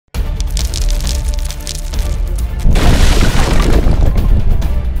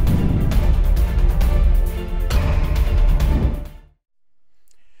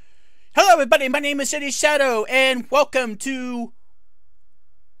everybody, my name is Shady Shadow, and welcome to,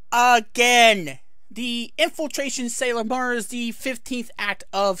 again, the Infiltration Sailor Mars, the 15th act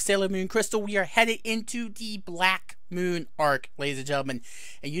of Sailor Moon Crystal. We are headed into the Black Moon arc, ladies and gentlemen.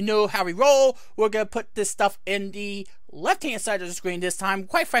 And you know how we roll. We're going to put this stuff in the left-hand side of the screen this time,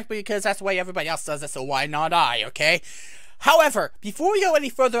 quite frankly, because that's the way everybody else does it, so why not I, okay? However, before we go any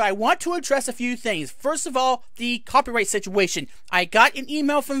further, I want to address a few things. First of all, the copyright situation. I got an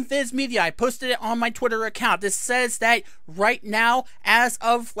email from Viz Media. I posted it on my Twitter account. This says that right now, as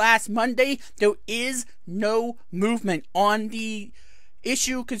of last Monday, there is no movement on the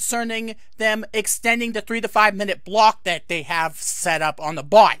issue concerning them extending the 3 to 5 minute block that they have set up on the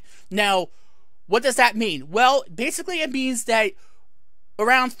bot. Now, what does that mean? Well, basically it means that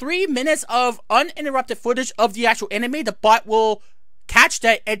around 3 minutes of uninterrupted footage of the actual anime, the bot will catch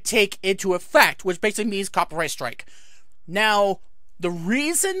that and take into effect, which basically means copyright strike. Now, that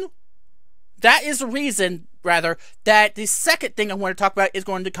the second thing I want to talk about is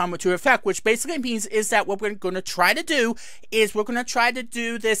going to come into effect, which basically means is that what we're going to try to do is we're going to try to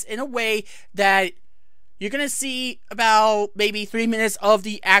do this in a way that you're going to see about maybe 3 minutes of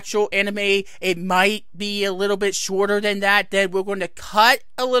the actual anime. It might be a little bit shorter than that. Then we're going to cut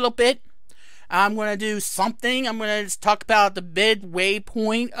a little bit. I'm going to do something. I'm going to talk about the midway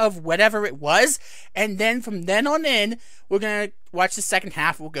point of whatever it was. And then from then on in, we're going to watch the second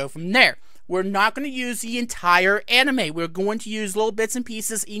half. We'll go from there. We're not going to use the entire anime. We're going to use little bits and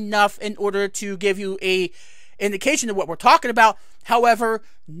pieces enough in order to give you a indication of what we're talking about. However,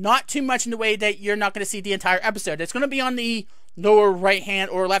 not too much in the way that you're not going to see the entire episode. It's going to be on the lower right hand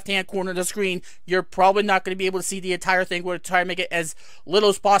or left hand corner of the screen. You're probably not going to be able to see the entire thing. We're going to try to make it as little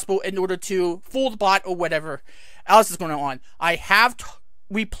as possible in order to fool the bot or whatever else is going on. I have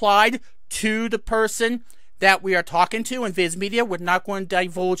replied to the person that we are talking to in Viz Media. We're not going to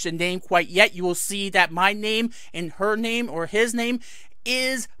divulge the name quite yet. You will see that my name and her name or his name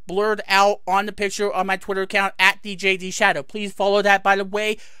is blurred out on the picture on my Twitter account at DJD Shadow. Please follow that, by the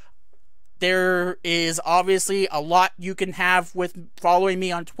way. There is obviously a lot you can have with following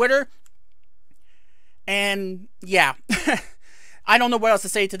me on Twitter. And yeah, I don't know what else to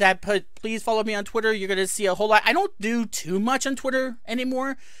say to that, but please follow me on Twitter. You're going to see a whole lot. I don't do too much on Twitter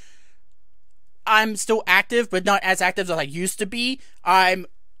anymore. I'm still active, but not as active as I used to be. I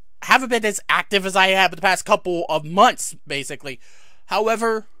haven't been as active as I have in the past couple of months, basically.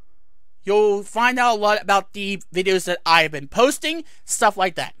 However, you'll find out a lot about the videos that I have been posting, stuff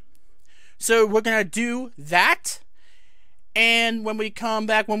like that. So we're going to do that. And when we come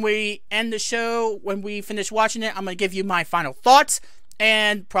back, when we end the show, when we finish watching it, I'm going to give you my final thoughts.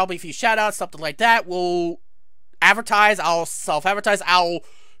 And probably a few shout outs, something like that. We'll advertise. I'll self-advertise. I'll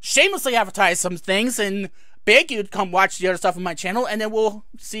shamelessly advertise some things and beg you to come watch the other stuff on my channel. And then we'll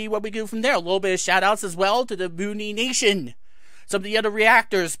see what we do from there. A little bit of shout outs as well to the Mooney Nation. Some of the other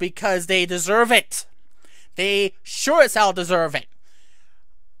reactors, because they deserve it. They sure as hell deserve it.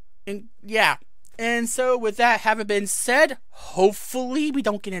 And yeah. And so with that having been said, hopefully we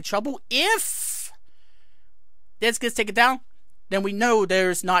don't get in trouble. If this gets taken down, then we know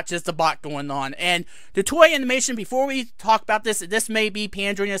there's not just a bot going on. And the toy animation, before we talk about this may be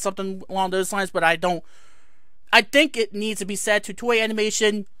pandering or something along those lines, but I think it needs to be said to toy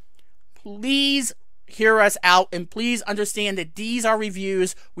animation, please hear us out, and please understand that these are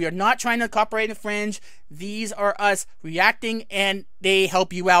reviews. We are not trying to copyright infringe. These are us reacting, and they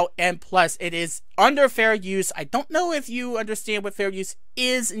help you out, and plus it is under fair use. I don't know if you understand what fair use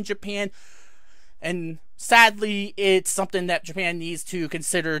is in Japan, and sadly it's something that Japan needs to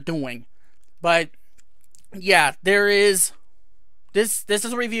consider doing. But yeah, there is this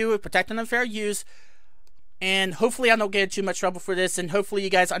is a review of protecting the fair use. And hopefully I don't get in too much trouble for this. And hopefully you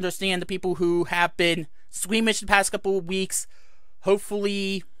guys understand, the people who have been squeamish the past couple of weeks.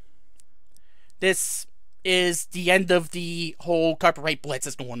 Hopefully this is the end of the whole copyright blitz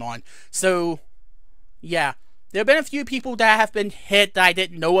that's going on. So, yeah. There have been a few people that have been hit that I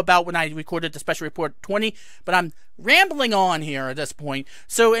didn't know about when I recorded the Special Report 20. But I'm rambling on here at this point.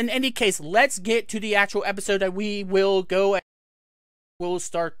 So in any case, let's get to the actual episode that we will go. We'll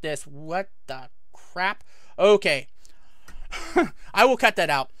start this. What the crap? Okay. I will cut that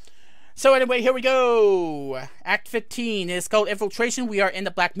out. So anyway, here we go. Act 15 is called Infiltration. We are in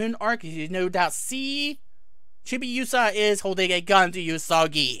the Black Moon arc. You no doubt see Chibiusa is holding a gun to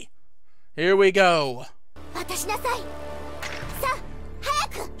Usagi. Here we go.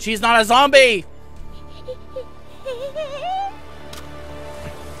 She's not a zombie.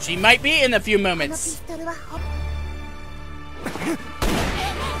 She might be in a few moments.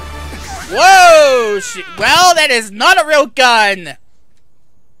 Whoa! Well, that is not a real gun!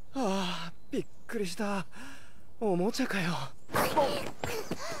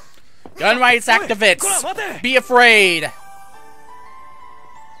 Gun rights activists, be afraid.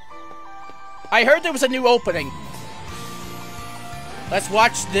 I heard there was a new opening. Let's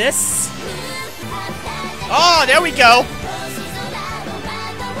watch this. Oh, there we go.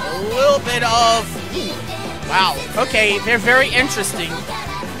 A little bit of... Wow. Okay, they're very interesting.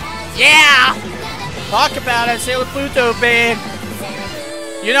 Yeah! Talk about it, Sailor Pluto, babe.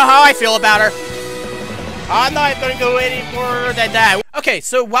 You know how I feel about her. I'm not going to go any further than that. Okay,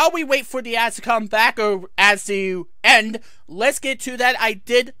 so while we wait for the ads to come back, or ads to end, let's get to that. I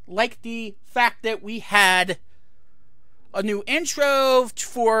did like the fact that we had a new intro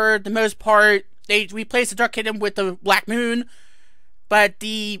for the most part. They replaced the Dark Kingdom with the Black Moon, but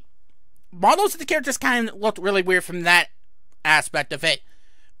the models of the characters kind of looked really weird from that aspect of it.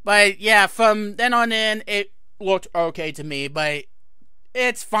 But yeah, from then on in, it looked okay to me, but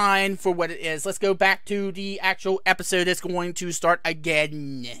it's fine for what it is. Let's go back to the actual episode that's going to start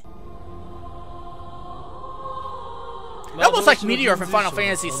again. That looks like Meteor from Final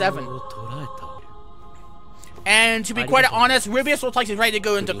Fantasy VII. And to be quite honest, Rubius looks like he's ready to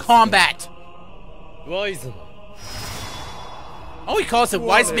go into combat. Oh, he calls it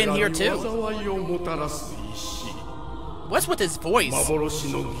Wise Man here too. What's with his voice?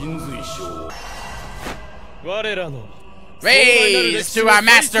 Raise to our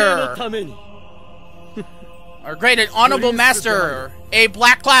master! Our great and honorable master, a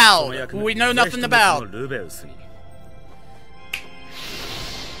black cloud, who we know nothing about.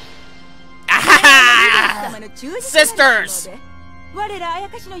 Ahaha! Sisters!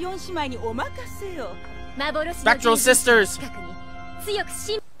 Spectral sisters!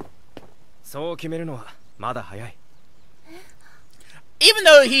 Even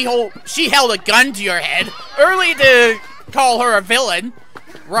though she held a gun to your head, early to call her a villain,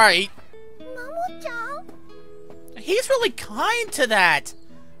 right? He's really kind to that.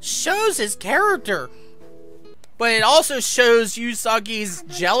 Shows his character. But it also shows Usagi's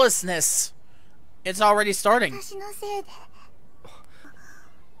jealousness. It's already starting.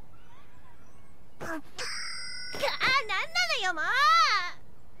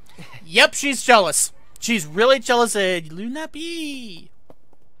 Yep, she's jealous. She's really jealous of Luna B.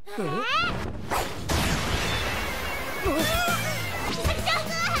 Is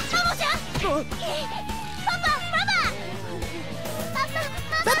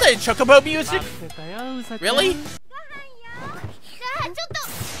that the Chocobo music? Really?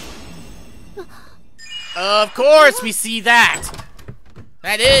 Of course we see that.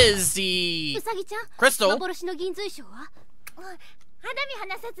 That is the crystal.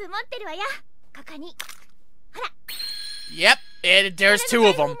 Yep, there's two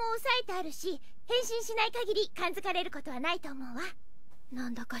of them.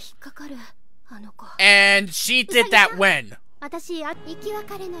 And she did that when?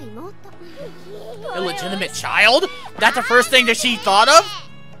 Illegitimate child? That's the first thing that she thought of?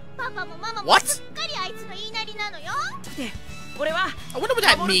 What? I wonder what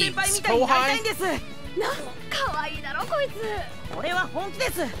that means. Kohai?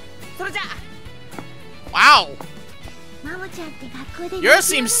 Wow. Yours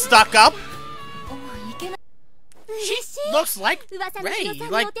seems stuck up. She looks like Ray.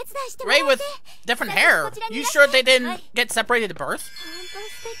 Like Ray with different hair. You sure they didn't get separated at birth?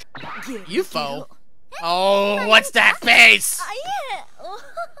 UFO? Oh, what's that face?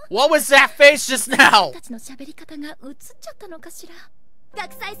 What was that face just now?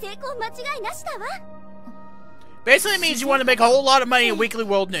 Basically means you want to make a whole lot of money in Weekly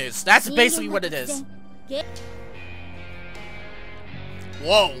World News. That's basically what it is.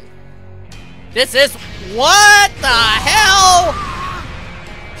 Whoa. This is... What the hell?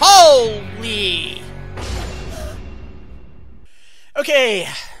 Holy... Okay,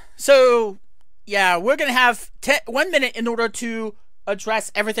 so... Yeah, we're gonna have 1 minute in order to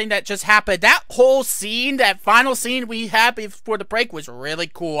address everything that just happened. That whole scene, that final scene we had before the break was really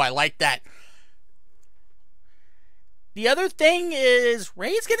cool. I like that. The other thing is,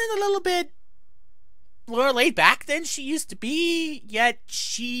 Ray's getting a little bit more laid back than she used to be, yet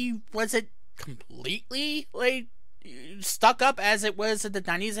she wasn't completely like stuck up as it was in the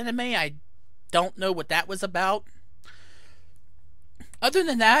 90s anime. I don't know what that was about. Other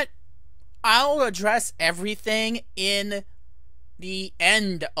than that, I'll address everything in the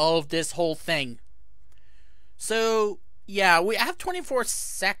end of this whole thing. So, yeah, we have 24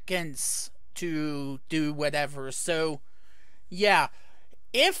 seconds to do whatever. So, yeah,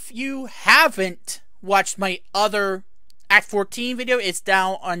 if you haven't watched my other Act 14 video, it's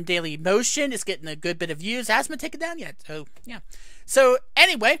down on Daily Motion. It's getting a good bit of views. It hasn't been taken down yet. So, yeah. So,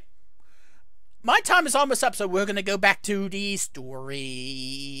 anyway, my time is almost up, so we're gonna go back to the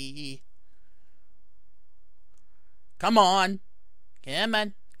story. Come on. Come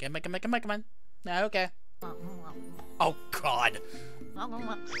on. Come on, come on, come on, come on. Okay. Oh, God.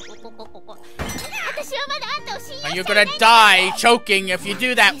 You're gonna die choking if you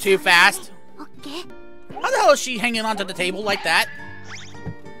do that too fast. How the hell is she hanging onto the table like that?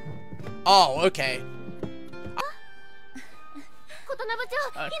 Oh, okay.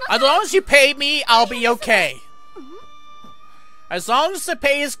 As long as you pay me, I'll be okay. As long as the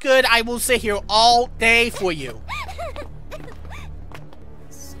pay is good, I will sit here all day for you.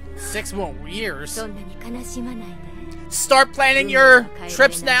 6 more years. Start planning your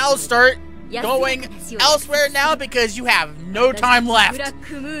trips now. Start going elsewhere now because you have no time left.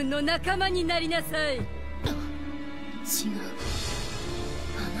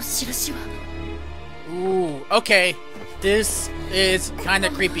 Ooh, okay. This is kind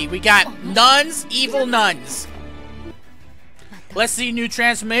of creepy. We got nuns, evil nuns. Let's see new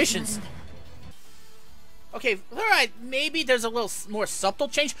transformations. Okay, alright, maybe there's a little more subtle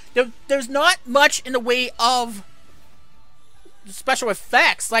change. There's not much in the way of special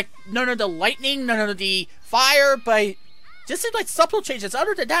effects, like none of the lightning, none of the fire, but just like subtle changes.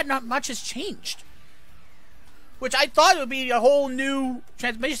 Other than that, not much has changed. Which I thought it would be a whole new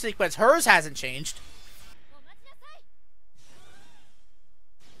transformation sequence. Hers hasn't changed.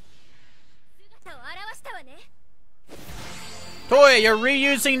 Toy, you're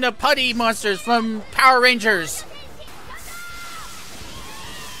reusing the putty monsters from Power Rangers.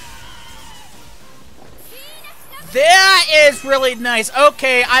 That is really nice.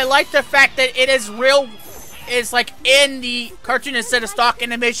 Okay, I like the fact that it is real. It's like in the cartoon instead of stock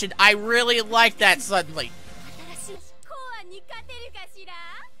animation. I really like that suddenly.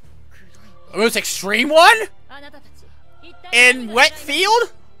 The most extreme one? In wet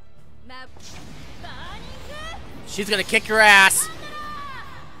field? She's gonna kick your ass.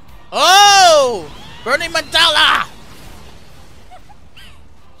 Oh! Burning Mandala!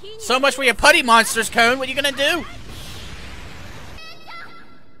 So much for your putty monsters, Cone. What are you gonna do?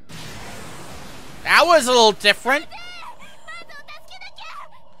 That was a little different.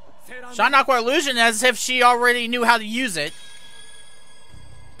 Shot Aqua Illusion as if she already knew how to use it.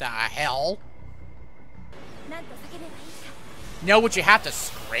 The hell? Know what you have to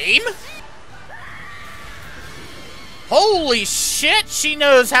scream? Holy shit, she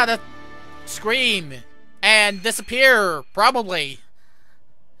knows how to scream and disappear, probably.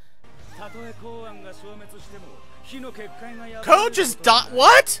 Code just died.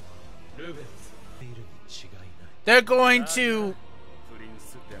 What? They're going to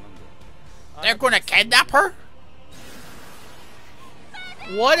kidnap her?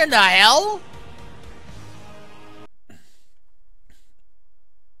 What in the hell?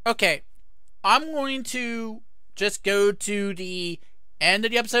 Okay, I'm going to just go to the end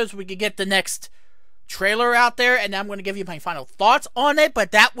of the episode so we can get the next trailer out there, and I'm going to give you my final thoughts on it.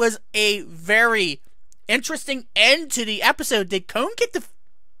 But that was a very interesting end to the episode. Did Cone get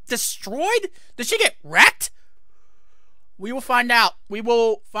destroyed? Did she get wrecked? We will find out. We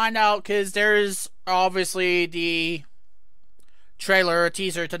will find out because there's obviously the trailer or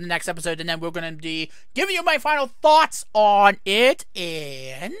teaser to the next episode, and then we're going to be giving you my final thoughts on it.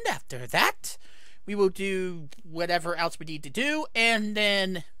 And after that, we will do whatever else we need to do, and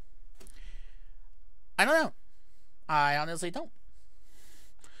then I don't know. I honestly don't.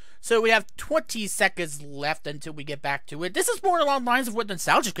 So we have 20 seconds left until we get back to it. This is more along the lines of what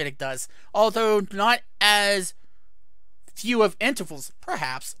Nostalgia Critic does, although not as few of intervals,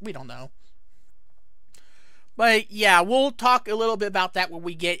 perhaps. We don't know. But yeah, we'll talk a little bit about that when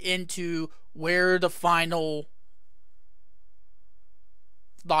we get into where the final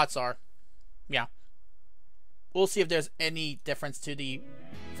thoughts are. Yeah. We'll see if there's any difference to the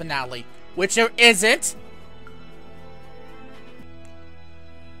finale, which there isn't.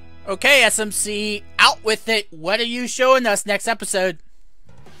 Okay, SMC, out with it. What are you showing us next episode?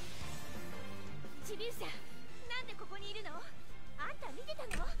 Chibiusa,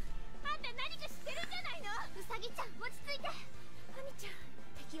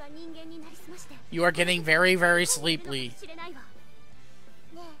 you are getting very, very sleepy.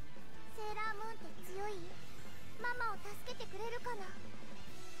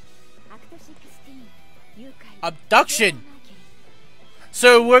 Abduction!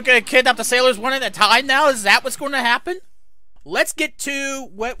 So we're gonna kidnap the sailors one at a time now? Is that what's going to happen? Let's get to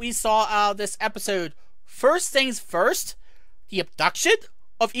what we saw out of this episode. First things first, the abduction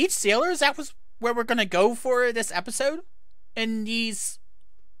of each sailor. Is that where we're gonna go for this episode? In these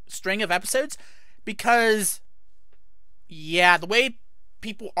string of episodes? Because, yeah, the way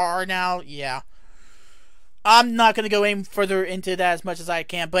people are now, yeah. I'm not going to go any further into that as much as I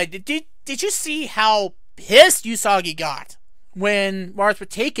can, but did you see how pissed Usagi got when Mars was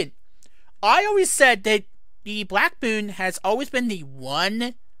taken? I always said that the Black Moon has always been the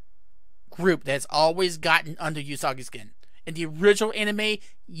one group that's always gotten under Usagi's skin. In the original anime,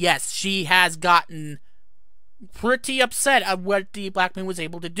 yes, she has gotten pretty upset at what the Black Moon was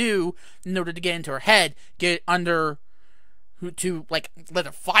able to do in order to get into her head, get under, to, like, let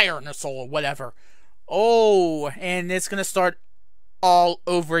a fire in her soul or whatever. Oh, and it's gonna start all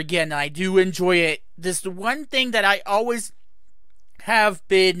over again, and I do enjoy it. This the one thing that I always have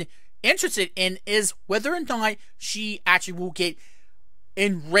been interested in is whether or not she actually will get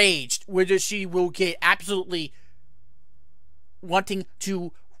enraged, whether she will get absolutely wanting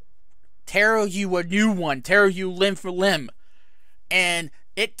to tear you a new one, tear you limb for limb. And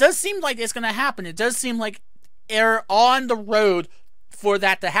it does seem like it's going to happen. It does seem like they're on the road for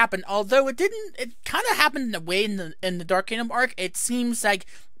that to happen. Although it didn't, it kind of happened in a way in the Dark Kingdom arc. It seems like,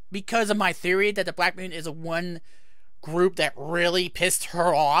 because of my theory that the Black Moon is a one group that really pissed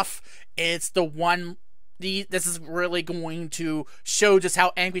her off, it's the one, this is really going to show just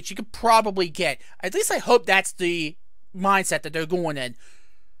how angry she could probably get. At least I hope that's the mindset that they're going in.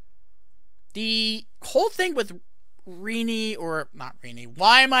 The whole thing with Rini, or not Rini,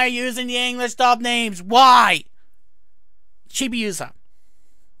 why am I using the English dub names? Why? Chibiusa.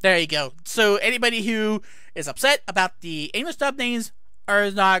 There you go. So anybody who is upset about the English dub names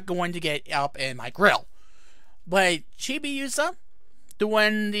are not going to get up in my grill. But Chibiusa,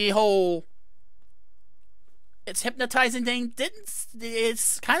 doing the whole it's hypnotizing thing,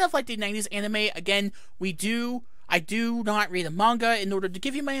 it's kind of like the 90s anime. Again, I do not read a manga in order to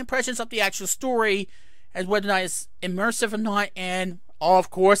give you my impressions of the actual story as whether or not it's immersive or not, and of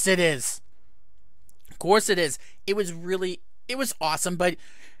course it is. Of course it is. It was awesome, but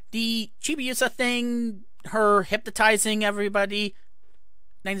the Chibiusa thing, her hypnotizing everybody,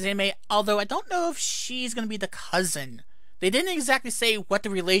 90s anime, although I don't know if she's going to be the cousin. They didn't exactly say what the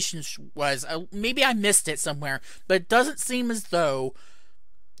relation was. Maybe I missed it somewhere, but it doesn't seem as though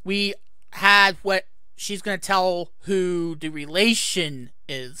we had what she's going to tell who the relation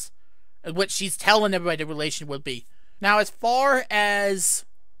is, what she's telling everybody the relation would be. Now, as far as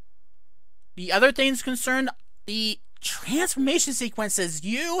the other things concerned, the transformation sequences,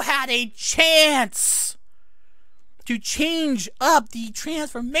 you had a chance to change up the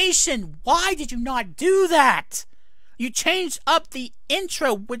transformation. Why did you not do that? You changed up the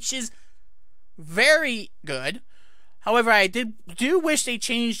intro, which is very good. However, I do wish they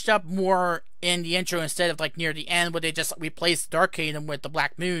changed up more in the intro instead of like near the end where they just replaced Dark Kingdom with the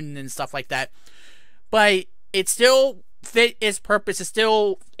Black Moon and stuff like that. But it still fit its purpose. It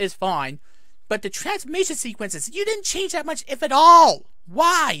still is fine. But the transformation sequences, you didn't change that much, if at all.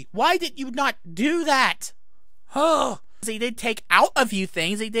 Why? Why did you not do that? Oh, they did take out a few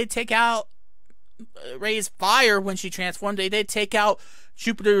things. They did take out Ray's fire when she transformed. They did take out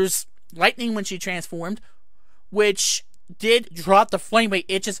Jupiter's lightning when she transformed, which did drop the frame rate.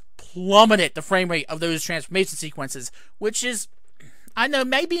 It just plummeted the frame rate of those transformation sequences, which is, I know,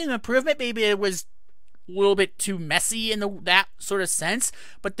 maybe an improvement. Maybe it was a little bit too messy in that sort of sense,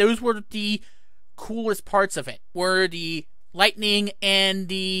 but those were the coolest parts of it, were the lightning and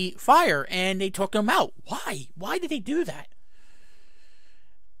the fire, and they took them out. Why? Why did they do that?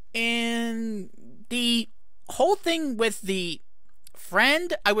 And the whole thing with the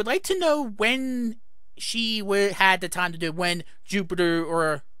friend, I would like to know when she had the time to do, when Jupiter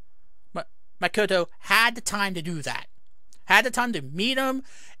or Makoto had the time to do that. Had the time to meet him,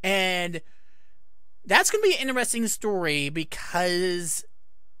 and that's going to be an interesting story because,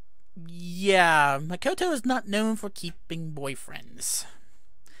 yeah, Makoto is not known for keeping boyfriends.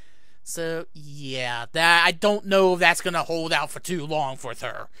 So, yeah, that I don't know if that's going to hold out for too long with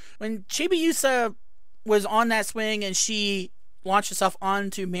her. When Chibiusa was on that swing and she launched herself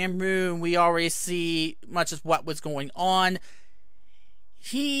onto Mamoru, and we already see much of what was going on,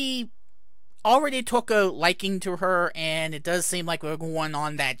 he already took a liking to her, and it does seem like we're going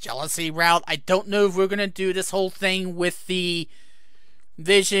on that jealousy route. I don't know if we're going to do this whole thing with the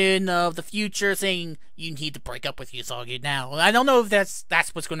vision of the future saying you need to break up with Usagi now. I don't know if that's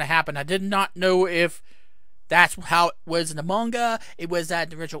what's going to happen. I did not know if that's how it was in the manga. It was that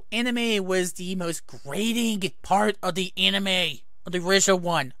the original anime. It was the most grating part of the anime, of the original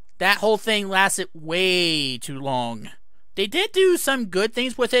one. That whole thing lasted way too long. They did do some good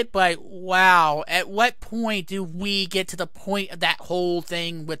things with it, but wow, at what point do we get to the point of that whole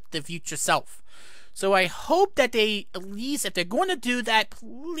thing with the future self? So I hope that they, at least, if they're going to do that,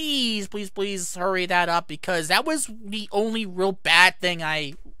 please, please, please hurry that up, because that was the only real bad thing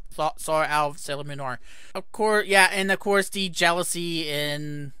I saw out of Sailor Moon R. Of course, yeah, and of course the jealousy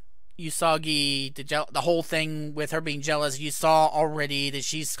in Usagi, the whole thing with her being jealous, you saw already that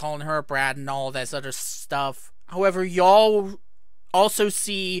she's calling her a brat and all that other stuff. However, y'all also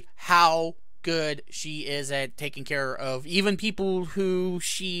see how good she is at taking care of even people who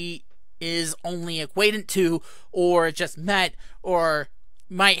she is only acquainted to, or just met, or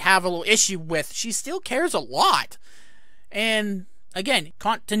might have a little issue with. She still cares a lot. And again,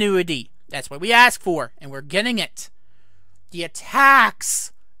 continuity. That's what we ask for, and we're getting it. The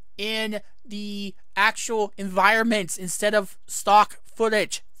attacks in the actual environments instead of stock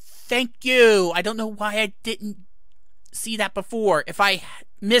footage. Thank you. I don't know why I didn't see that before. If I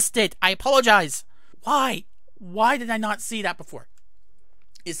missed it, I apologize. Why? Why did I not see that before?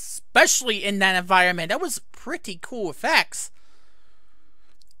 Especially in that environment. That was pretty cool effects.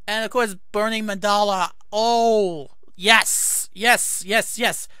 And of course, burning mandala. Oh, yes. Yes, yes,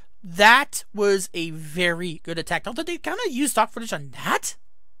 yes. That was a very good attack. Don't they kind of use stock footage on that?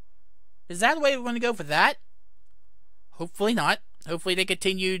 Is that the way we're going to go for that? Hopefully not. Hopefully they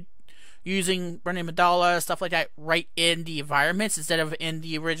continued using burning mandala, stuff like that, right in the environments instead of in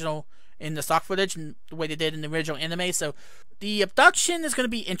the original, in the stock footage, and the way they did in the original anime. So the abduction is going to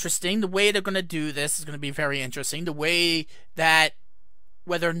be interesting. The way they're going to do this is going to be very interesting. The way that,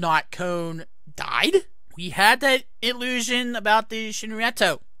 whether or not Cone died, we had that illusion about the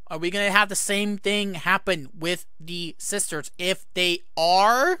Shinreto. Are we going to have the same thing happen with the sisters? If they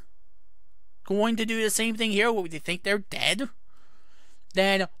are going to do the same thing here, where they think they're dead,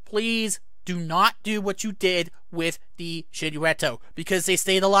 then please do not do what you did with the Shinreto, because they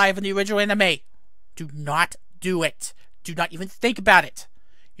stayed alive in the original anime. Do not do it. Do not even think about it.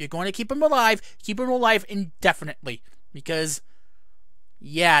 You're going to keep them alive indefinitely, because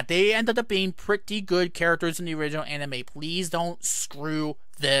yeah, they ended up being pretty good characters in the original anime. Please don't screw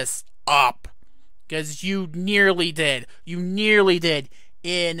this up, because you nearly did. You nearly did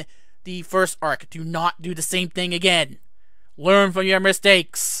in the first arc. Do not do the same thing again. Learn from your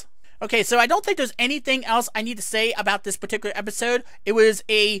mistakes. Okay, so I don't think there's anything else I need to say about this particular episode. It was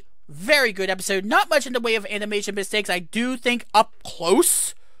a very good episode. Not much in the way of animation mistakes. I do think up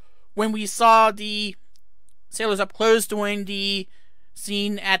close, when we saw the sailors up close doing the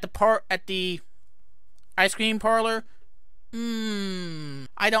scene at the ice cream parlor.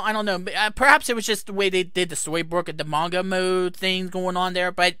 I don't know. Perhaps it was just the way they did the storybook and the manga mode thing going on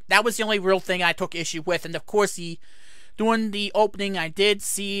there, but that was the only real thing I took issue with. And of course, during the opening, I did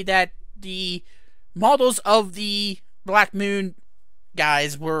see that the models of the Black Moon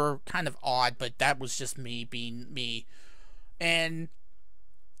guys were kind of odd, but that was just me being me. And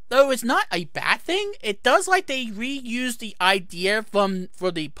though it's not a bad thing, it does like they reused the idea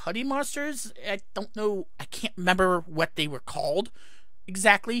for the putty monsters. I don't know, I can't remember what they were called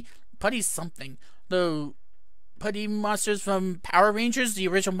exactly. Putty something. The putty monsters from Power Rangers, the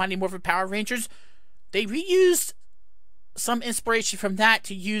original Mighty Morphin Power Rangers, they reused some inspiration from that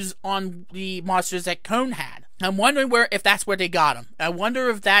to use on the monsters that Cone had. I'm wondering if that's where they got them. I wonder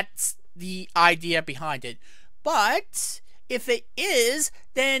if that's the idea behind it. But if it is,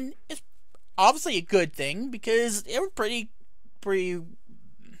 then it's obviously a good thing, because they were pretty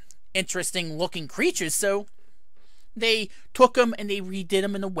interesting looking creatures. So they took them and they redid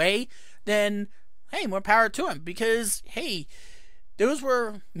them in a way, then hey, more power to them, because hey, those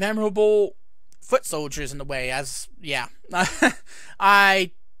were memorable foot soldiers in a way. As yeah,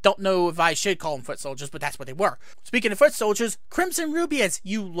 I don't know if I should call them foot soldiers, but that's what they were. Speaking of foot soldiers, Crimson Rubians,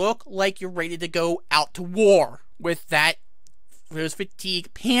 you look like you're ready to go out to war with those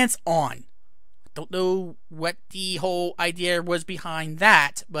fatigue pants on. Don't know what the whole idea was behind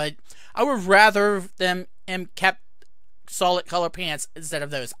that, but I would rather them kept solid color pants instead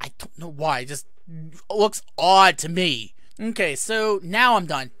of those. I don't know why, it just looks odd to me. Okay, so now I'm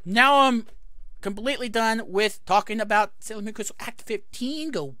done. Now I'm completely done with talking about Sailor Moon Crystal Act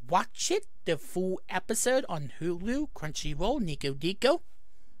 15. Go watch it, the full episode on Hulu, Crunchyroll, NicoNico.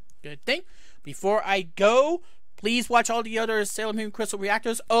 Good thing. Before I go, please watch all the other Sailor Moon Crystal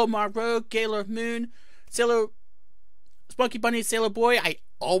reactors. Omar Rogue, Gaylor Moon, Sailor Spunky Bunny, Sailor Boy. I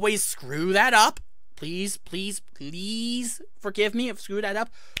always screw that up. Please, please, please forgive me if I screw that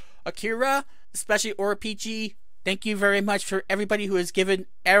up. Akira, especially Orapiji. Thank you very much for everybody who has given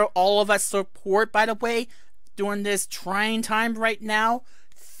all of us support, by the way, during this trying time right now.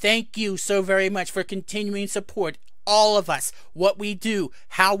 Thank you so very much for continuing support. All of us, what we do,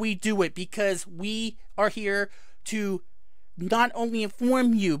 how we do it, because we are here to not only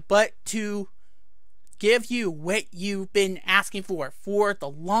inform you, but to give you what you've been asking for the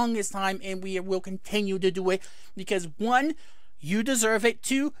longest time, and we will continue to do it because 1, you deserve it.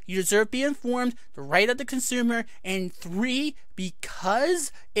 2, you deserve to be informed, the right of the consumer, and 3,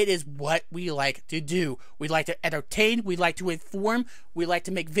 because it is what we like to do. We like to entertain, we like to inform, we like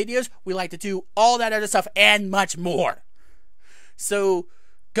to make videos, we like to do all that other stuff and much more. So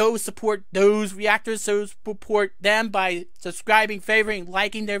go support those reactors, so support them by subscribing, favoring,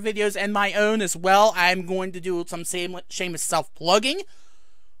 liking their videos, and my own as well. I'm going to do some shameless self-plugging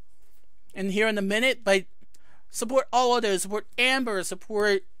in here in a minute, but support all of those. Support Amber,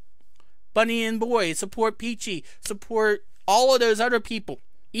 support Bunny and Boy, support Peachy, support all of those other people.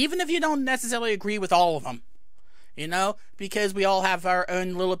 Even if you don't necessarily agree with all of them. You know? Because we all have our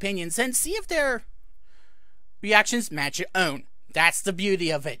own little opinions. And see if their reactions match your own. That's the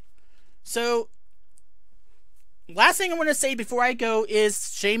beauty of it. So, last thing I want to say before I go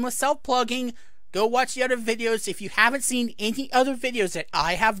is shameless self-plugging. Go watch the other videos. If you haven't seen any other videos that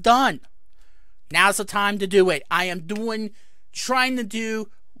I have done, now's the time to do it. I am trying to do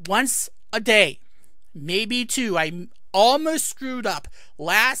once a day, maybe 2. I almost screwed up.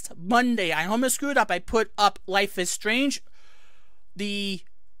 Last Monday, I almost screwed up. I put up Life is Strange, the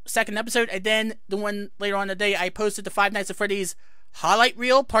 2nd episode, and then the one later on in the day, I posted the Five Nights at Freddy's highlight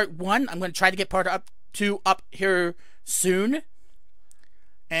reel, part 1. I'm going to try to get part 2 up here soon.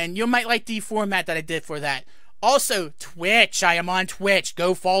 And you might like the format that I did for that. Also, Twitch. I am on Twitch.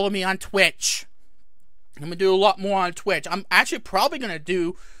 Go follow me on Twitch. I'm going to do a lot more on Twitch. I'm actually probably going to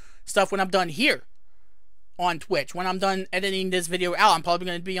do stuff when I'm done here on Twitch. When I'm done editing this video out, I'm probably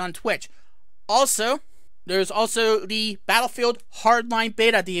going to be on Twitch. Also, there's also the Battlefield Hardline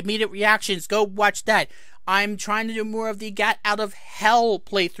Beta, the immediate reactions. Go watch that. I'm trying to do more of the Gat Out of Hell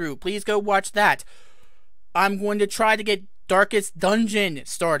playthrough. Please go watch that. I'm going to try to get Darkest Dungeon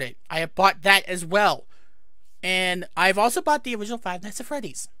started. I have bought that as well. And I've also bought the original Five Nights at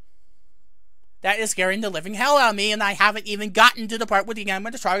Freddy's. That is scaring the living hell out of me, and I haven't even gotten to the part where the game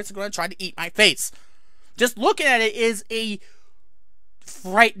is going to try to eat my face. Just looking at it is a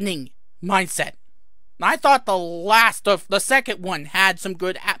frightening mindset. I thought the second one had some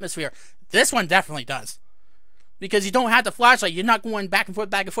good atmosphere. This one definitely does. Because you don't have the flashlight, you're not going back and forth,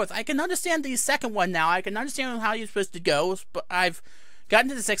 back and forth. I can understand the second one now. I can understand how you're supposed to go. But I've gotten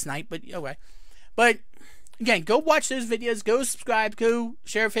to the 6th night, but okay. But again, go watch those videos, go subscribe, go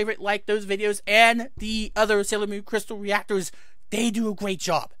share a favorite, like those videos, and the other Sailor Moon Crystal reactors. They do a great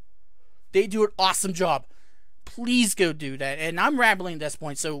job. They do an awesome job. Please go do that. And I'm rambling at this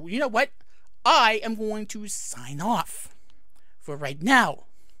point, so you know what? I am going to sign off for right now.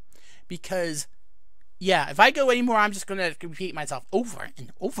 Because, yeah, if I go anymore, I'm just going to repeat myself over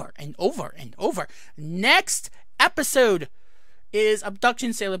and over and over and over. Next episode is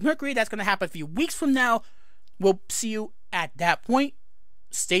Abduction Sailor Mercury. That's going to happen a few weeks from now. We'll see you at that point.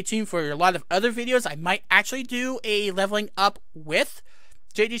 Stay tuned for a lot of other videos. I might actually do a leveling up with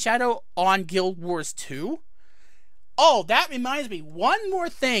JD Shadow on Guild Wars 2. Oh, that reminds me. One more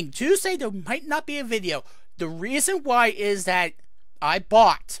thing. Tuesday, there might not be a video. The reason why is that I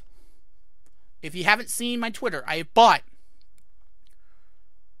bought, if you haven't seen my Twitter, I bought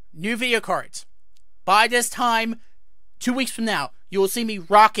new video cards. By this time, 2 weeks from now, you will see me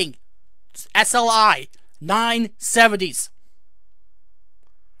rocking SLI 970s.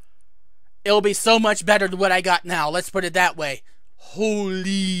 It'll be so much better than what I got now. Let's put it that way.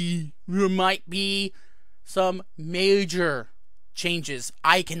 Holy, there might be some major changes.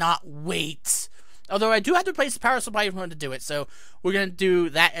 I cannot wait. Although I do have to replace the power supply in order to do it, so we're going to do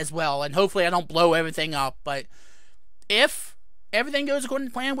that as well. And hopefully I don't blow everything up. But if everything goes according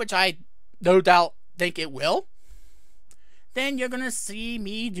to plan, which I no doubt think it will, then you're going to see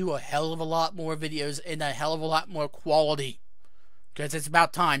me do a hell of a lot more videos in a hell of a lot more quality. Because it's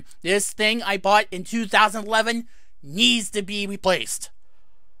about time. This thing I bought in 2011 needs to be replaced.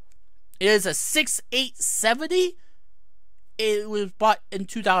 It is a 6870. It was bought in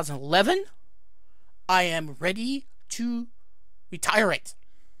 2011. I am ready to retire it.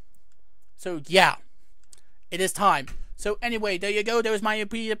 So yeah, it is time. So anyway, there you go. There was my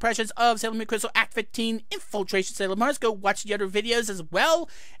impressions of Sailor Moon Crystal Act 15 Infiltration Sailor Mars. Go watch the other videos as well.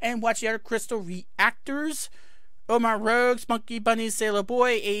 And watch the other Crystal reactors. Omar Rogues, Monkey Bunny, Sailor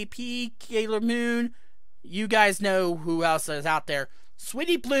Boy, AP, Sailor Moon. You guys know who else is out there.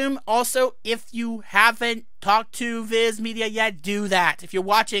 Sweetie Bloom, also, if you haven't talked to Viz Media yet, do that. If you're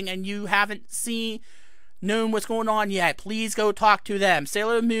watching and you haven't known what's going on yet, please go talk to them.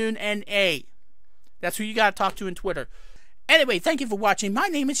 Sailor Moon NA. That's who you gotta talk to in Twitter. Anyway, thank you for watching. My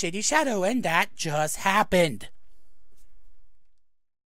name is Shady Shadow, and that just happened.